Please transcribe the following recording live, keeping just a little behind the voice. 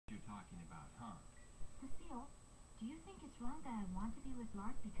wrong that I want to be with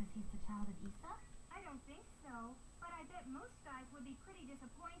Lark because he's the child of Issa? I don't think so. But I bet most guys would be pretty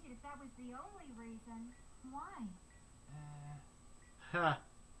disappointed if that was the only reason. Why? Huh.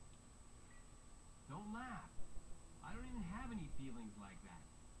 Don't laugh. I don't even have any feelings like that.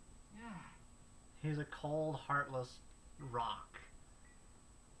 Yeah. He's a cold, heartless rock.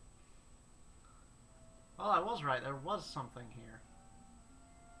 Well, I was right. There was something here.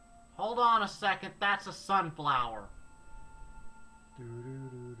 Hold on a second. That's a sunflower.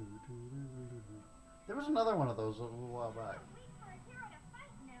 There was another one of those a little while back.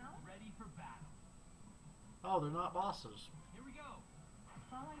 Ready for battle. Oh, they're not bosses. Here we go.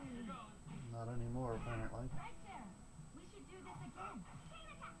 Follow your Here lead. goes. Not anymore, apparently. Right there. We should do this again.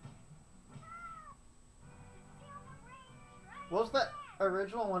 Was that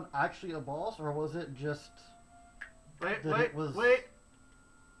original one actually a boss, or was it just Wait, that wait, it was wait.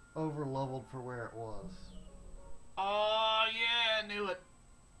 over leveled for where it was? Oh, yeah, knew it.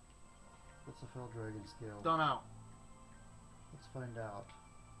 What's a Fail Dragon skill? Don't know. Let's find out.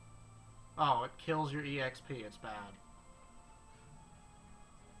 Oh, it kills your EXP. It's bad.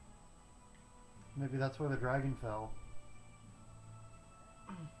 Maybe that's where the dragon fell.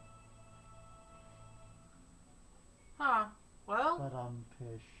 Huh. Well, But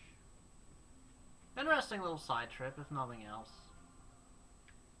pish. interesting little side trip, if nothing else.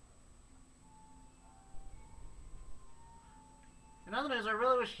 In other news, I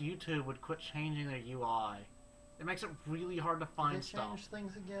really wish YouTube would quit changing their UI. It makes it really hard to find Did they stuff. change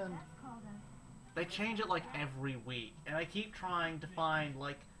things again? That's called a... They change it like every week, and I keep trying to find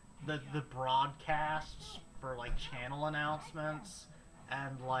like the broadcasts for like channel announcements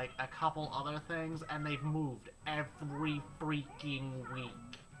and like a couple other things, and they've moved every freaking week.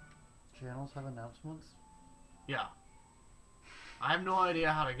 Channels have announcements? Yeah. I have no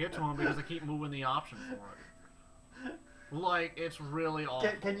idea how to get to them because I keep moving the option for it. Like, it's really awful.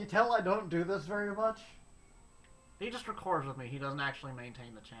 Can you tell I don't do this very much? He just records with me. He doesn't actually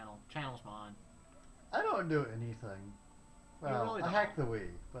maintain the channel. Channel's mine. I don't do anything. Well, really I don't. hack the Wii,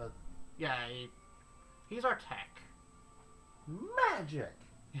 but... Yeah, he's our tech. Magic!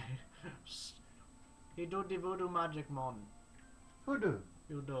 He do the voodoo magic, mon. Who do?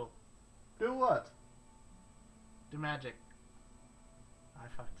 You do. Do what? Do magic. I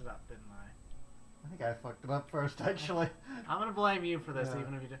fucked it up, didn't I? I think I fucked it up first, actually. I'm gonna blame you for this, Yeah.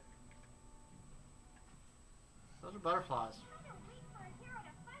 even if you do. Those are butterflies.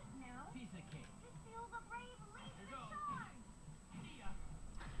 Piece of cake. Here goes. See ya.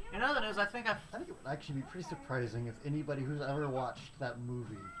 In other news, I think I think it would actually be pretty surprising if anybody who's ever watched that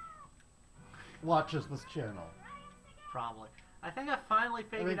movie watches this channel. probably. I think I finally I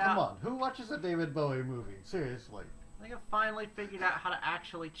figured mean, out. come on. Who watches a David Bowie movie? Seriously. I think I finally figured out how to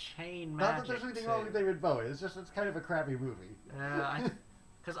actually chain Not magic. that there's anything wrong with David Bowie. It's just, it's kind of a crappy movie.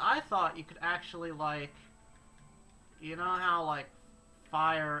 Because I thought you could actually, like, you know how, like,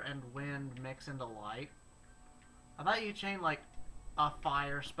 fire and wind mix into light? I thought you chain, like, a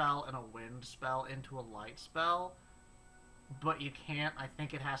fire spell and a wind spell into a light spell, but you can't. I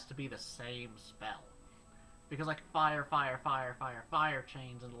think it has to be the same spell. Because, like, fire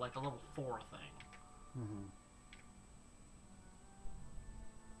chains into, like, a level 4 thing. Mm-hmm.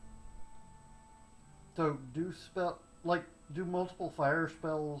 So, do multiple fire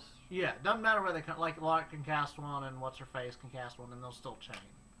spells? Yeah, doesn't matter where they come. Like, Lark can cast one, and What's-Her-Face can cast one, and they'll still chain.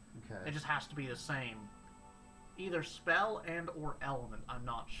 Okay. It just has to be the same. Either spell and or element, I'm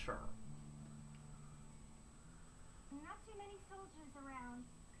not sure. Not too many soldiers around.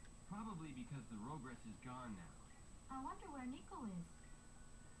 Probably because the Rogress is gone now. I wonder where Nico is.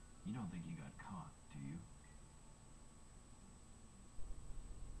 You don't think you got caught, do you?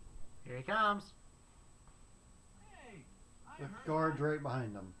 Here he comes. Hey, I With heard guards that. right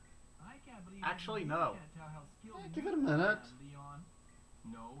behind them. I can't believe Actually, you no. can't tell how skilled Yeah, you give it a are, minute. Leon.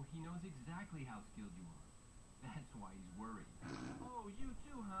 No, he knows exactly how skilled you are. That's why he's worried. Oh, you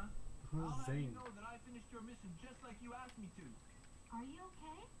too, huh? I'll have you Zing. know that I finished your mission just like you asked me to. Are you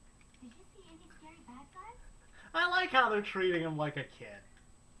okay? Did you see any scary bad guys? I like how they're treating him like a kid.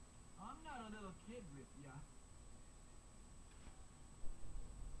 I'm not a little kid with ya.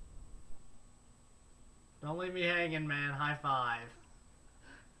 Don't leave me hanging, man. High five.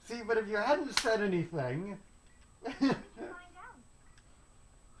 See, but if you hadn't said anything... What did you find out?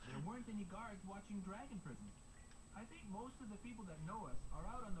 There weren't any guards watching Dragon Prison. I think most of the people that know us are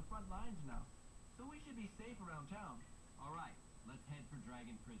out on the front lines now, so we should be safe around town. All right, let's head for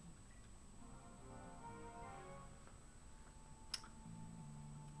Dragon Prison.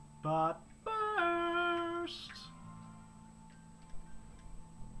 But first...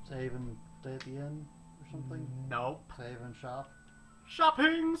 Save and stay at the end or something? Nope. Save and shop?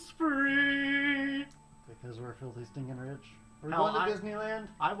 Shopping's free. Because we're filthy stinking rich. We're Hell, going to Disneyland?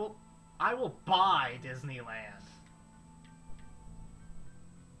 I will buy Disneyland.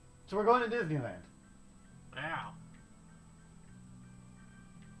 So we're going to Disneyland. Yeah.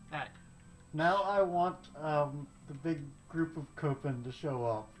 That. Now I want the big group of Copen to show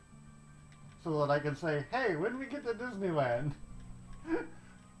up. So that I can say, hey, when we get to Disneyland?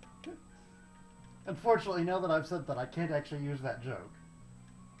 Unfortunately, now that I've said that, I can't actually use that joke.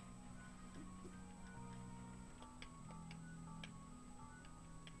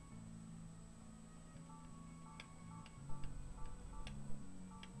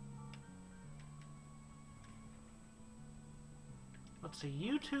 Let's see,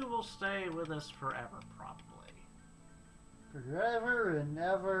 you two will stay with us forever, probably. Forever and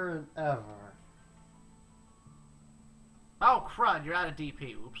ever and ever. Oh, crud, you're out of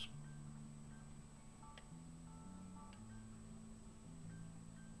DP. Oops.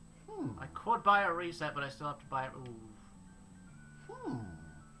 I could buy a reset, but I still have to buy it. Ooh.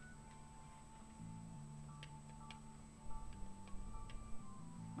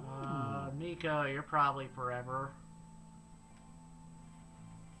 Nico, you're probably forever.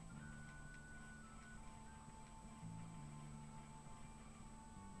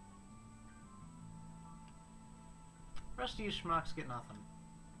 Rest of you schmucks get nothing.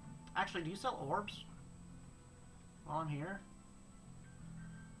 Actually, do you sell orbs? While I'm here?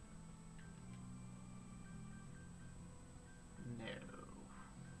 No.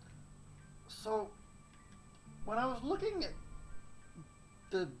 So, when I was looking at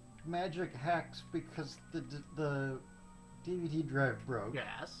the magic hacks because the DVD drive broke,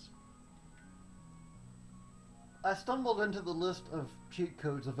 Yes. I stumbled into the list of cheat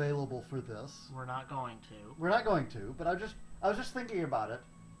codes available for this. We're not going to. We're not going to, but I was just thinking about it.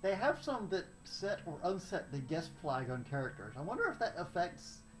 They have some that set or unset the guest flag on characters. I wonder if that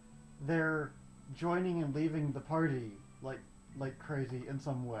affects their joining and leaving the party like crazy in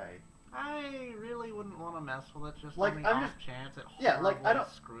some way. I really wouldn't want to mess with it just Like, on the I'm off just- chance it yeah, like, I horribly don't-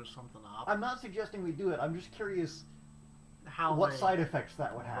 screws something up. I'm not suggesting we do it. I'm just curious How what they- side effects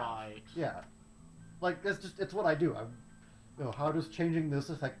that would have. Right. Yeah. Like, it's what I do. How does changing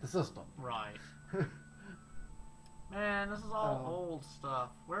this affect the system? Right. Man, this is all old stuff.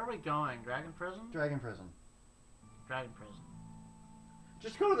 Where are we going? Dragon Prison? Dragon Prison. Dragon Prison.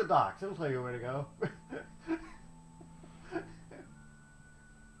 Just go to the docks. It'll tell you where to go.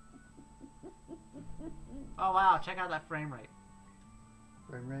 Oh wow, check out that frame rate.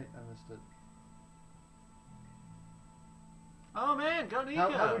 Frame rate? I missed it. Oh man, go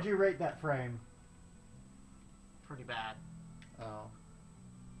Nico! How would you rate that frame? Pretty bad. Oh.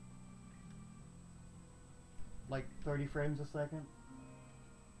 Like 30 frames a second?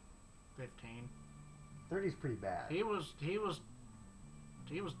 15. 30's pretty bad. He was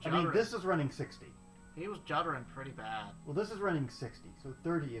I juddering. mean, this is running 60. He was juddering pretty bad. Well, this is running 60, so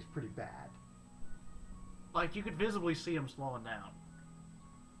 30 is pretty bad. Like, you could visibly see him slowing down.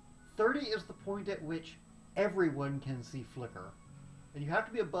 30 is the point at which everyone can see flicker. And you have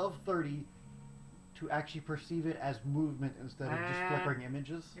to be above 30 to actually perceive it as movement instead of just flickering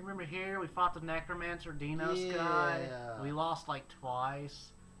images. You remember here, we fought the Necromancer Dinos guy. Yeah. We lost like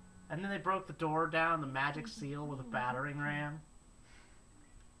twice. And then they broke the door down, the magic seal with a battering ram.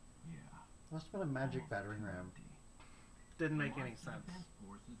 Yeah. Must have been a magic battering ram. Didn't make any sense. Defense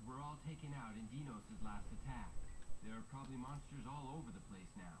forces were all taken out in Dinos' last attack. There are probably monsters all over the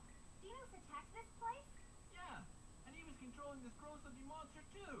place now. Dinos attacked this place? Yeah, and he was controlling this gross-looking monster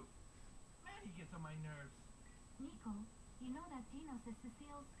too. Man, he gets on my nerves. Nico, you know that Dinos is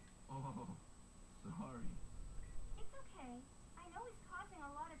Cecile's... Oh, sorry. It's okay. I know he's causing a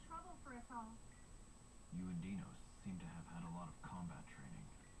lot of trouble for us all. You and Dinos seem to have had a lot of combat training.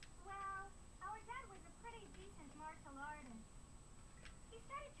 Well, our dad was a pretty decent martial artist. He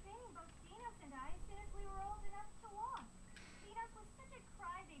started training both Dinos and I as soon as we were old enough to walk. Dinos was such a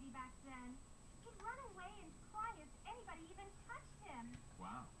crybaby back then. He'd run away and cry if anybody even touched him.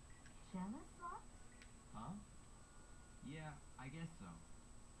 Wow. Jealous, Lot? Huh? Yeah, I guess so.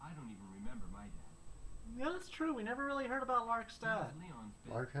 I don't even remember my dad. Yeah, that's true. We never really heard about Lark's He was dad. Leon's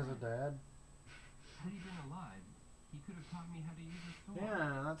best Lark has a friend. dad? Had he been alive, he could have taught me how to use a sword.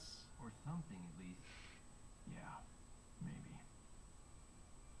 Yeah, that's... Or something, at least. Yeah, maybe.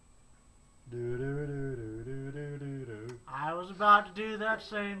 Do do do do do do do do. I was about to do that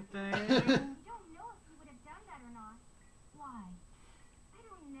same thing. We don't know if he would have done that or not. Why? I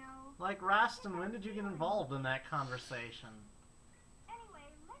don't know. Like, Raston, when did you get involved in that conversation? Anyway,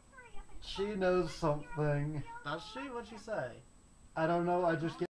 let's hurry up and She find knows the something. Does she? What'd she say? I don't know, I just get